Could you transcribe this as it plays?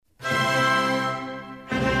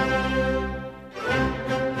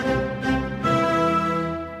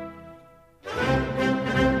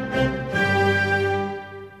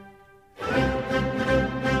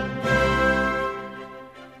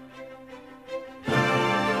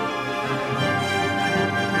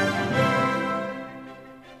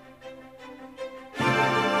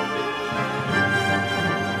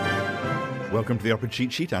Welcome to the Opera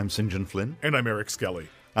Cheat Sheet. I'm St. John Flynn. And I'm Eric Skelly.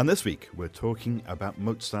 And this week we're talking about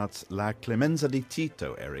Mozart's La Clemenza di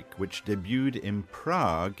Tito, Eric, which debuted in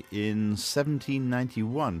Prague in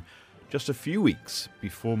 1791, just a few weeks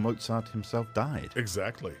before Mozart himself died.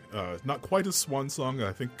 Exactly. Not quite a swan song.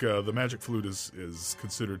 I think the Magic Flute is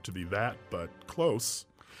considered to be that, but close.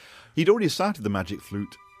 He'd already started the Magic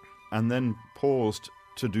Flute and then paused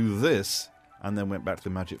to do this and then went back to the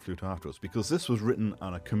Magic Flute afterwards, because this was written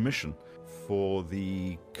on a commission for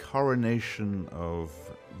the coronation of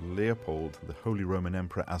Leopold, the Holy Roman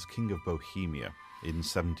Emperor, as King of Bohemia in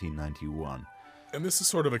 1791. And this is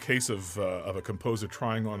sort of a case of a composer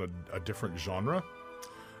trying on a different genre.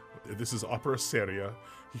 This is opera seria.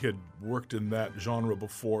 He had worked in that genre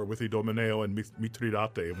before with Idomeneo and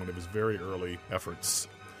Mithridate in one of his very early efforts.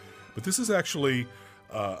 But this is actually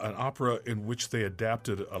an opera in which they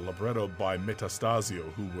adapted a libretto by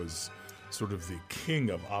Metastasio, who was sort of the king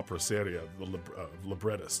of opera seria, the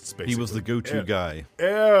librettists, basically. He was the go-to guy.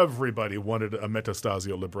 Everybody wanted a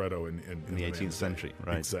Metastasio libretto in the 18th century,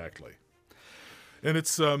 right? Exactly. And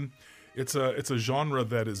it's a genre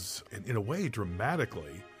that is, in a way,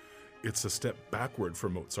 dramatically, it's a step backward for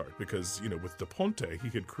Mozart, because, with Da Ponte, he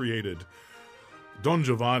had created Don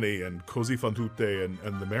Giovanni and Così fan tutte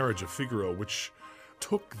and The Marriage of Figaro, which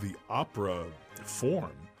took the opera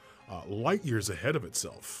form light years ahead of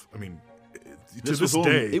itself. I mean, to this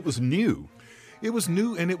day, it was new. It was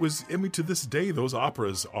new, and to this day, those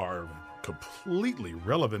operas are completely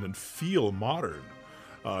relevant and feel modern.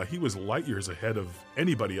 He was light years ahead of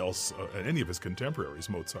anybody else, any of his contemporaries,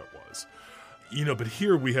 Mozart was. But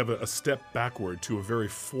here we have a step backward to a very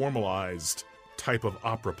formalized type of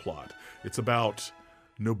opera plot. It's about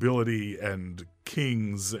nobility and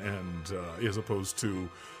kings, and as opposed to,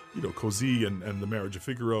 Così and The Marriage of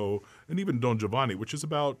Figaro, and even Don Giovanni, which is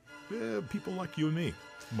about people like you and me,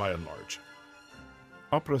 by and large.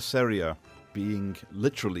 Opera seria being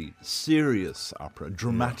literally serious opera,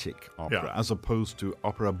 dramatic opera, as opposed to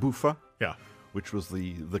opera buffa, which was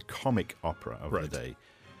the comic opera of the day.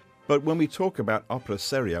 But when we talk about opera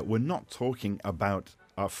seria, we're not talking about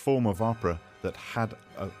a form of opera that had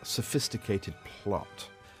a sophisticated plot.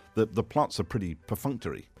 The plots are pretty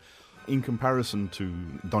perfunctory. In comparison to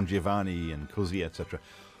Don Giovanni and Così, etc.,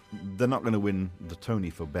 they're not going to win the Tony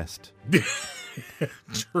for best.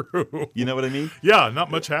 True. You know what I mean? Yeah, not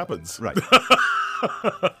much happens. Right.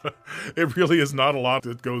 It really is not a lot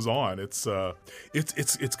that goes on. It's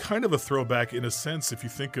kind of a throwback in a sense if you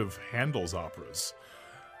think of Handel's operas.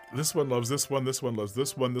 This one loves this one loves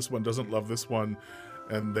this one doesn't love this one,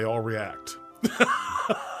 and they all react.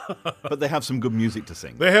 But they have some good music to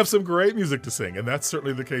sing. They have some great music to sing, and that's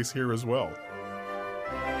certainly the case here as well.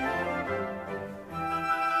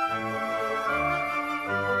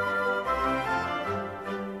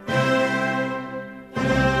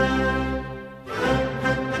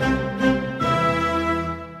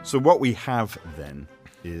 So what we have then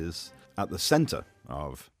is, at the center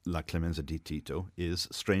of La Clemenza di Tito is,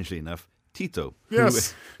 strangely enough, Tito.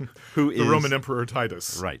 Yes. Who is the Roman Emperor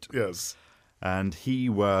Titus. Right. Yes. And he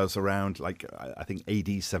was around, I think,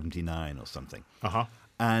 AD 79 or something. Uh-huh.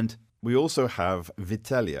 And we also have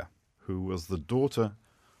Vitellia, who was the daughter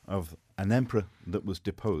of an emperor that was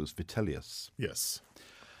deposed, Vitellius. Yes.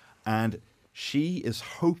 And she is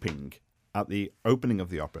hoping, at the opening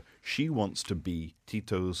of the opera, she wants to be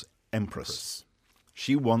Tito's empress.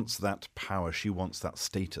 She wants that power. She wants that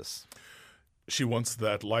status. She wants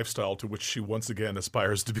that lifestyle to which she once again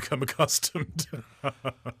aspires to become accustomed.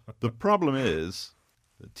 The problem is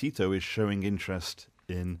that Tito is showing interest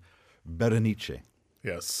in Berenice.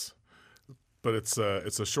 Yes. But it's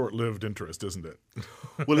a short-lived interest, isn't it?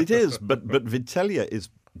 Well, it is, but Vitellia is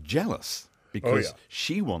jealous because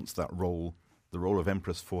she wants that role, the role of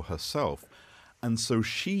empress, for herself. And so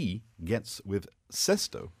she gets with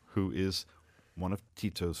Sesto, who is one of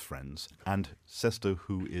Tito's friends, and Sesto,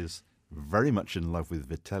 who is very much in love with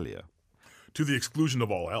Vitellia. To the exclusion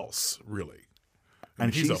of all else, really.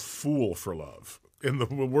 And he's a fool for love, in the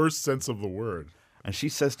worst sense of the word. And she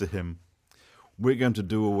says to him, we're going to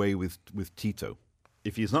do away with Tito.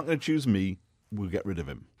 If he's not going to choose me, we'll get rid of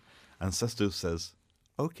him. And Sesto says,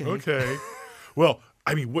 okay. Okay. Well,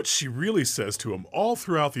 I mean, what she really says to him all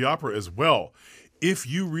throughout the opera is, well, if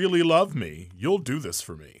you really love me, you'll do this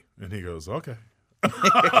for me. And he goes, okay.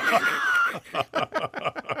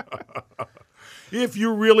 If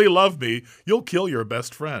you really love me, you'll kill your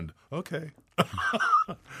best friend. Okay.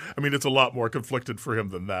 I mean, it's a lot more conflicted for him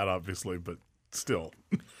than that, obviously, but still.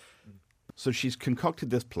 So she's concocted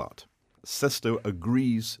this plot. Sesto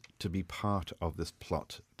agrees to be part of this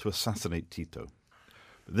plot to assassinate Tito.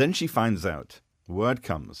 Then she finds out, word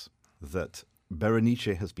comes, that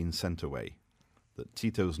Berenice has been sent away, that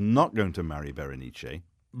Tito's not going to marry Berenice.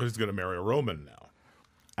 But he's going to marry a Roman now.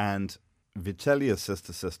 And Vitellia says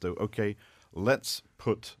to Sesto, okay, let's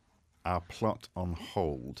put our plot on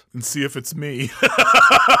hold. And see if it's me.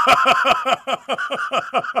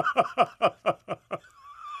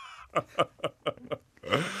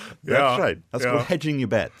 That's right. That's called hedging your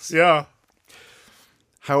bets. Yeah.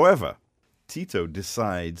 However, Tito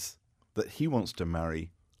decides that he wants to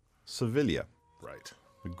marry Servilia. Right.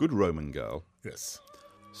 A good Roman girl. Yes.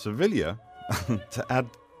 Servilia, to add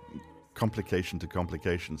complication to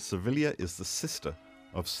complication, Servilia is the sister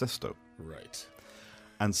of Sesto. Right.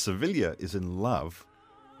 And Servilia is in love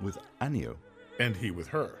with Annio. And he with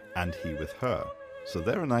her. And he with her. So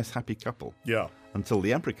they're a nice happy couple. Yeah. Until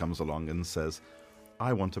the emperor comes along and says,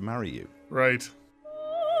 I want to marry you. Right.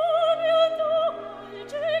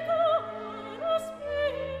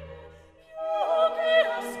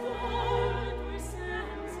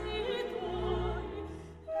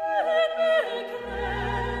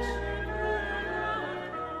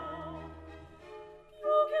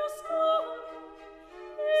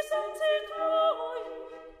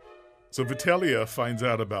 So Vitellia finds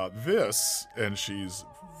out about this, and she's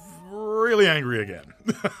really angry again.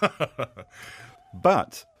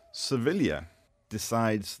 But Servilia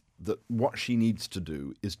decides that what she needs to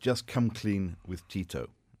do is just come clean with Tito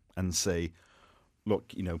and say,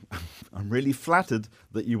 look, I'm really flattered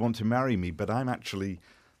that you want to marry me, but I'm actually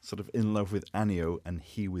sort of in love with Annio and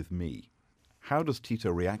he with me. How does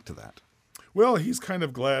Tito react to that? Well, he's kind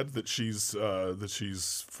of glad that she's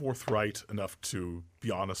forthright enough to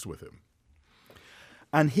be honest with him.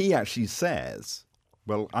 And he actually says,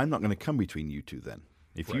 well, I'm not going to come between you two then,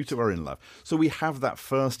 if you two are in love. So we have that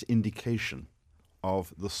first indication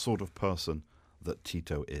of the sort of person that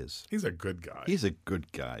Tito is. He's a good guy. He's a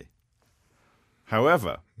good guy.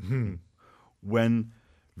 However, when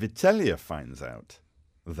Vitellia finds out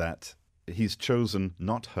that he's chosen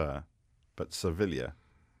not her, but Servilia,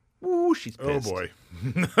 ooh, she's pissed. Oh, boy.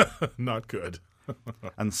 Not good.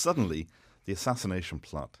 And suddenly, the assassination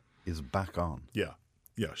plot is back on. Yeah.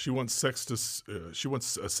 Yeah, she wants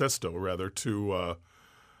Sesto rather to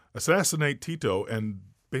assassinate Tito and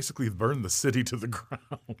basically burn the city to the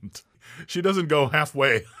ground. She doesn't go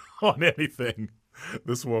halfway on anything.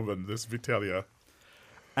 This woman, this Vitellia,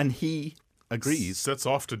 and he agrees. Sets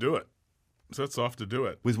off to do it.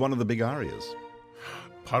 With one of the big arias.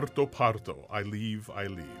 Parto, parto, I leave,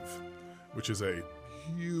 which is a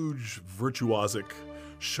huge virtuosic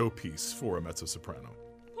showpiece for a mezzo-soprano.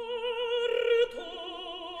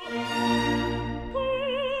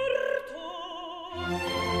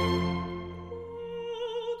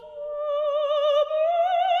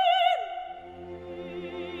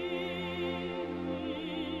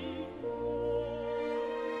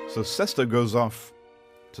 So Sesto goes off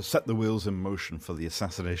to set the wheels in motion for the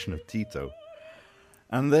assassination of Tito.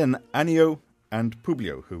 And then Annio and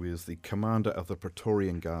Publio, who is the commander of the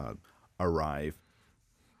Praetorian Guard, arrive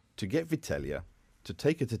to get Vitellia to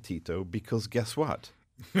take her to Tito because guess what?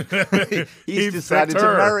 He's decided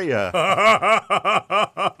to marry her.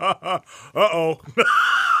 Uh-oh.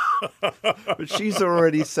 But she's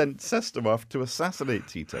already sent Sesto off to assassinate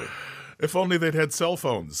Tito. If only they'd had cell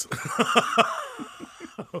phones.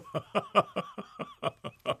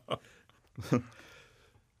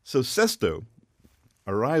 So Sesto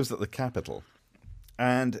arrives at the capital,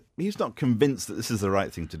 and he's not convinced that this is the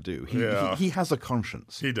right thing to do. He has a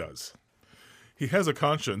conscience. He does. He has a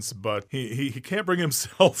conscience, but he can't bring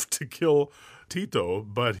himself to kill Tito,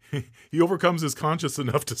 but he overcomes his conscience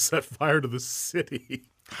enough to set fire to the city.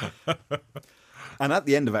 And at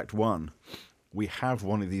the end of Act 1, we have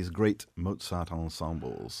one of these great Mozart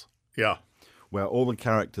ensembles. Yeah. Where all the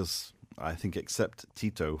characters, I think except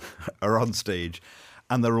Tito, are on stage,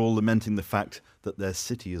 and they're all lamenting the fact that their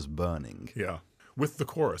city is burning. Yeah. With the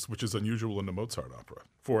chorus, which is unusual in a Mozart opera.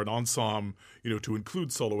 For an ensemble, to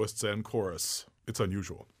include soloists and chorus, it's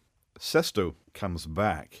unusual. Sesto comes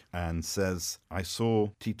back and says, I saw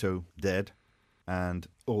Tito dead, and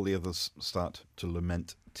all the others start to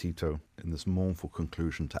lament Tito in this mournful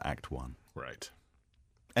conclusion to Act 1. Right.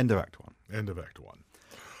 End of Act 1. End of Act 1.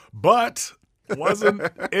 But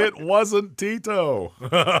it wasn't Tito.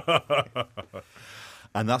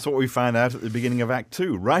 And that's what we find out at the beginning of Act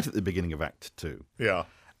 2, right at the beginning of Act 2. Yeah.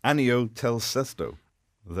 Annio tells Sesto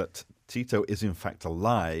that Tito is in fact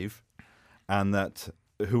alive and that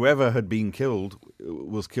whoever had been killed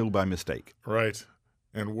was killed by mistake. Right.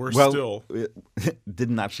 And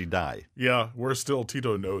didn't actually die. Yeah,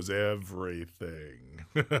 Tito knows everything.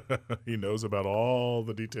 He knows about all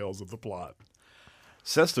the details of the plot.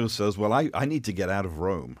 Sesto says, well, I need to get out of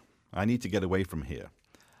Rome. I need to get away from here.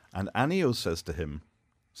 And Annio says to him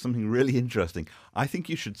something really interesting. I think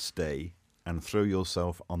you should stay and throw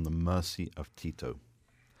yourself on the mercy of Tito.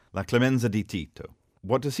 La Clemenza di Tito.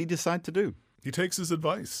 What does he decide to do? He takes his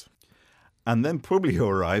advice. And then Publio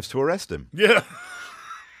arrives to arrest him. Yeah.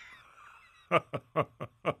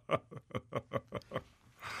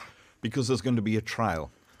 Because there's going to be a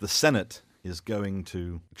trial. The Senate is going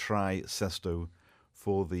to try Sesto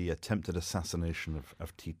for the attempted assassination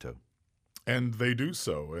of Tito. And they do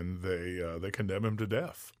so, and they condemn him to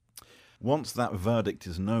death. Once that verdict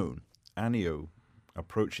is known, Annio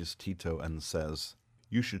approaches Tito and says,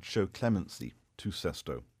 you should show clemency to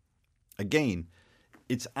Sesto. Again,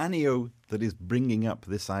 it's Annio that is bringing up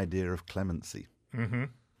this idea of clemency. Mm-hmm.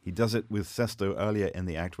 He does it with Sesto earlier in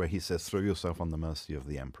the act where he says, throw yourself on the mercy of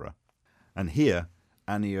the emperor. And here,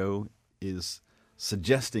 Annio is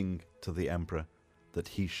suggesting to the emperor that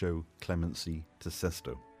he show clemency to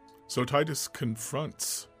Sesto. So Titus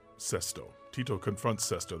confronts Sesto. Tito confronts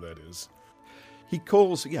Sesto, that is. He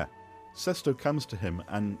calls, Sesto comes to him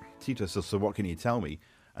and Tito says, so what can you tell me?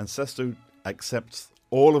 And Sesto accepts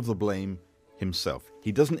all of the blame himself.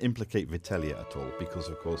 He doesn't implicate Vitellia at all because,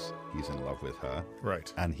 of course, he's in love with her.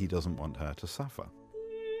 Right. And he doesn't want her to suffer.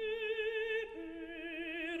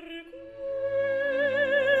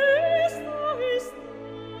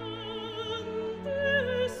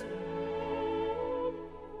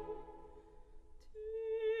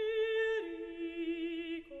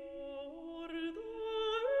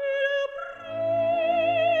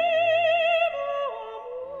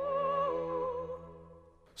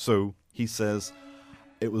 So he says,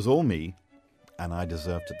 it was all me, and I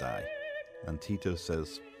deserve to die. And Tito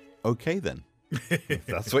says, okay then. If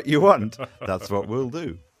that's what you want, that's what we'll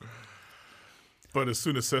do. But as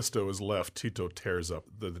soon as Sesto is left, Tito tears up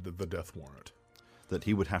the death warrant. That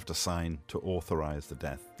he would have to sign to authorize the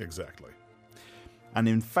death. Exactly. And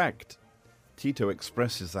in fact, Tito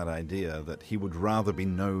expresses that idea that he would rather be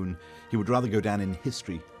known, he would rather go down in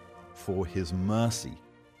history for his mercy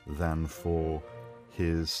than for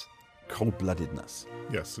his cold-bloodedness.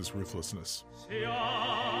 Yes, his ruthlessness.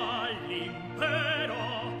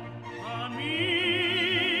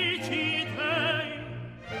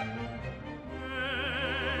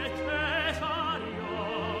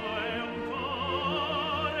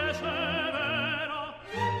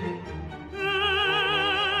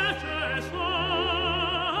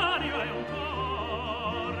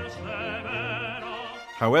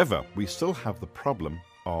 However, we still have the problem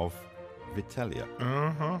of Vitellia.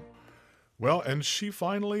 Uh-huh. Well, and she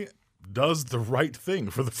finally does the right thing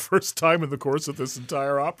for the first time in the course of this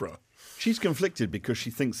entire opera. She's conflicted because she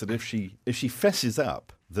thinks that if she fesses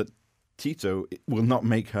up, that Tito will not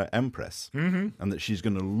make her empress, and that she's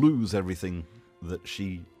going to lose everything that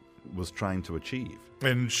she was trying to achieve.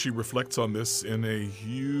 And she reflects on this in a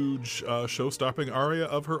huge show-stopping aria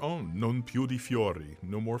of her own, Non più di fiori,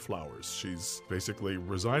 no more flowers. She's basically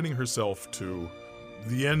resigning herself to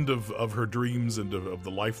the end of her dreams and of the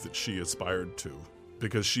life that she aspired to,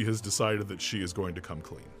 because she has decided that she is going to come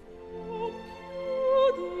clean.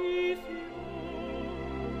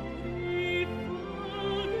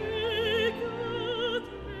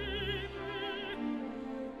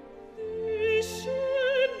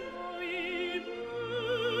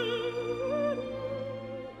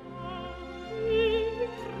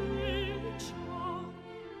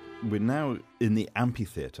 We're now in the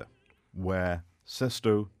amphitheatre, where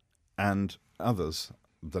Sesto and others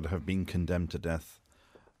that have been condemned to death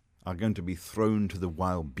are going to be thrown to the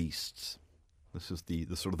wild beasts. This is the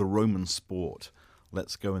sort of the Roman sport.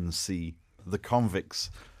 Let's go and see the convicts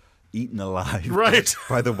eaten alive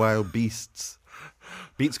by the wild beasts.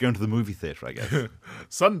 Beats going to the movie theatre, I guess.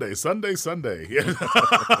 Sunday.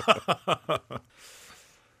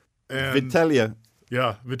 And Vitellia.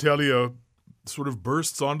 Yeah, Vitellia sort of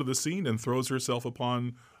bursts onto the scene and throws herself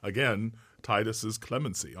upon, again, Titus's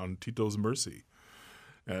clemency, on Tito's mercy,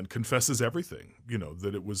 and confesses everything. You know,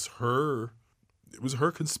 that it was her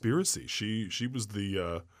conspiracy. She was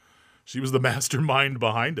the mastermind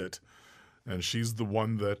behind it, and she's the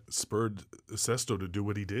one that spurred Sesto to do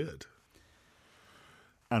what he did.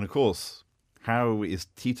 And of course, how is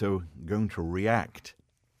Tito going to react?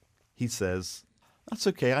 He says, "That's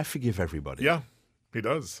okay, I forgive everybody." Yeah, he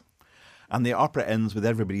does. And the opera ends with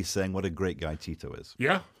everybody saying what a great guy Tito is.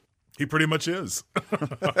 Yeah, he pretty much is.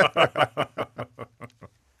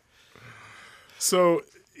 So,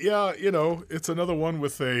 yeah, you know, it's another one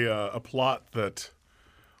with a plot that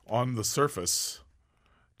on the surface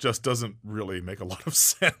just doesn't really make a lot of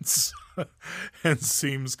sense and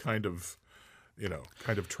seems kind of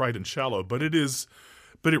trite and shallow. But it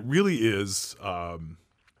really is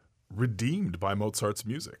redeemed by Mozart's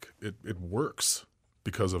music. It works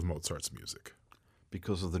because of Mozart's music.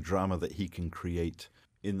 Because of the drama that he can create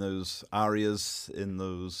in those arias, in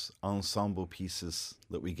those ensemble pieces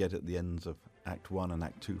that we get at the ends of Act 1 and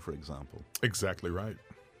Act 2, for example. Exactly right.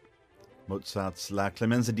 Mozart's La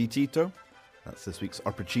Clemenza di Tito. That's this week's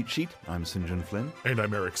Opera Cheat Sheet. I'm St. John Flynn. And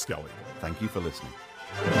I'm Eric Skelly. Thank you for listening.